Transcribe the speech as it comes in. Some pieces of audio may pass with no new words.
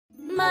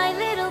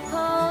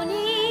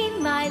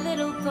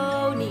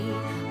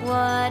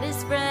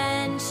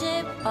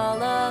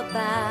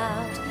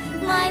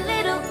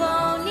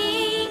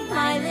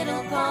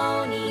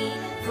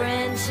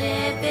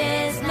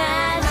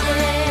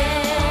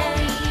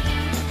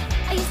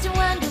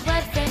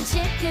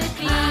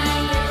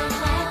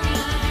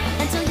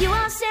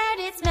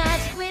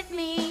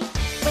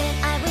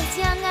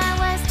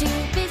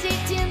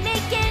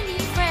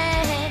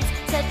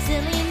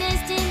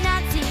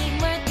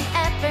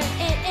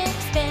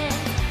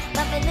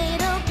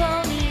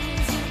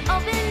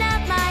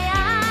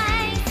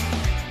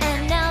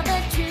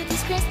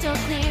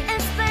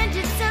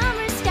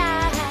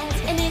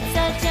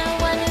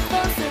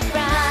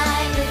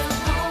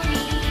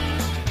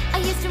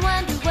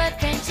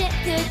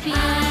could be.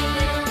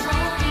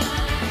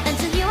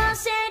 Until you all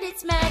shared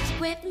its magic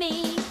with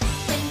me.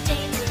 When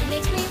danger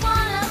makes me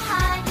wanna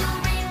hide, your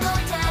rainbow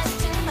dash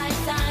to my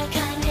side.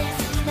 Kindness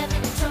is never a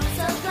choice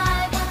of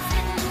life. Once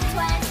bitten,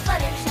 twice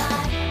buttershy.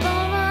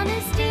 For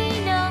honesty,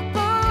 no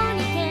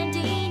pony can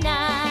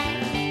deny.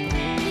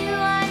 You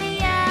are the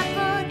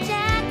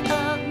applejack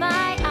of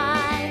my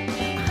eye.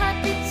 A heart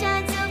that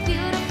shines so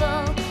beautiful,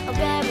 a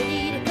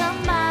rarity to come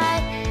by.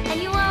 And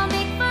you all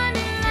make fun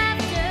and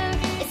laughter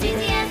as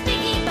easy as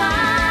piggy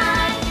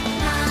pie.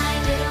 My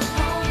little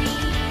pony,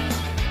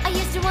 I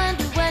used to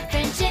wonder what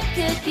friendship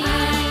could be.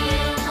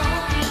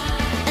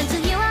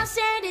 Until you all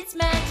shared its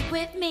magic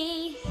with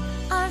me.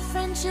 Our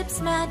friendship's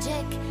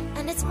magic,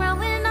 and it's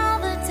growing all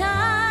the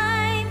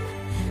time.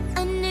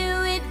 A new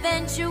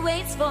adventure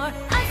waits for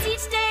us,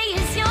 each day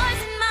is yours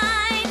and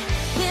mine.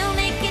 We'll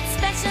make it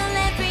special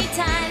every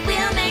time.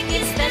 We'll make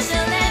it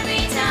special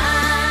every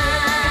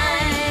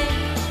time.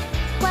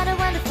 What a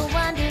wonderful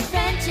wonder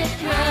friendship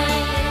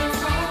brings.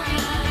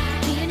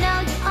 Do you know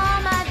you're all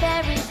my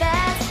very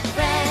best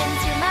friends?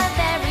 You're my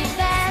very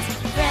best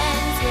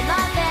friends. You're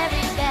my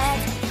very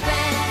best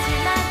friends.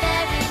 You're my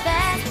very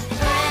best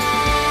friends.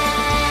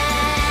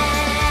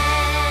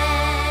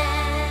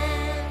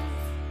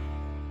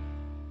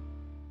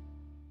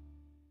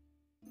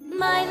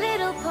 My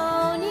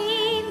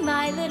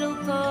little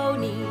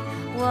pony,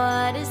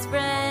 what is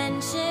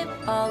friendship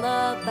all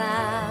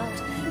about?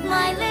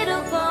 My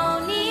little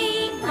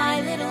pony,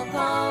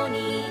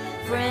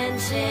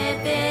 friendship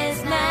is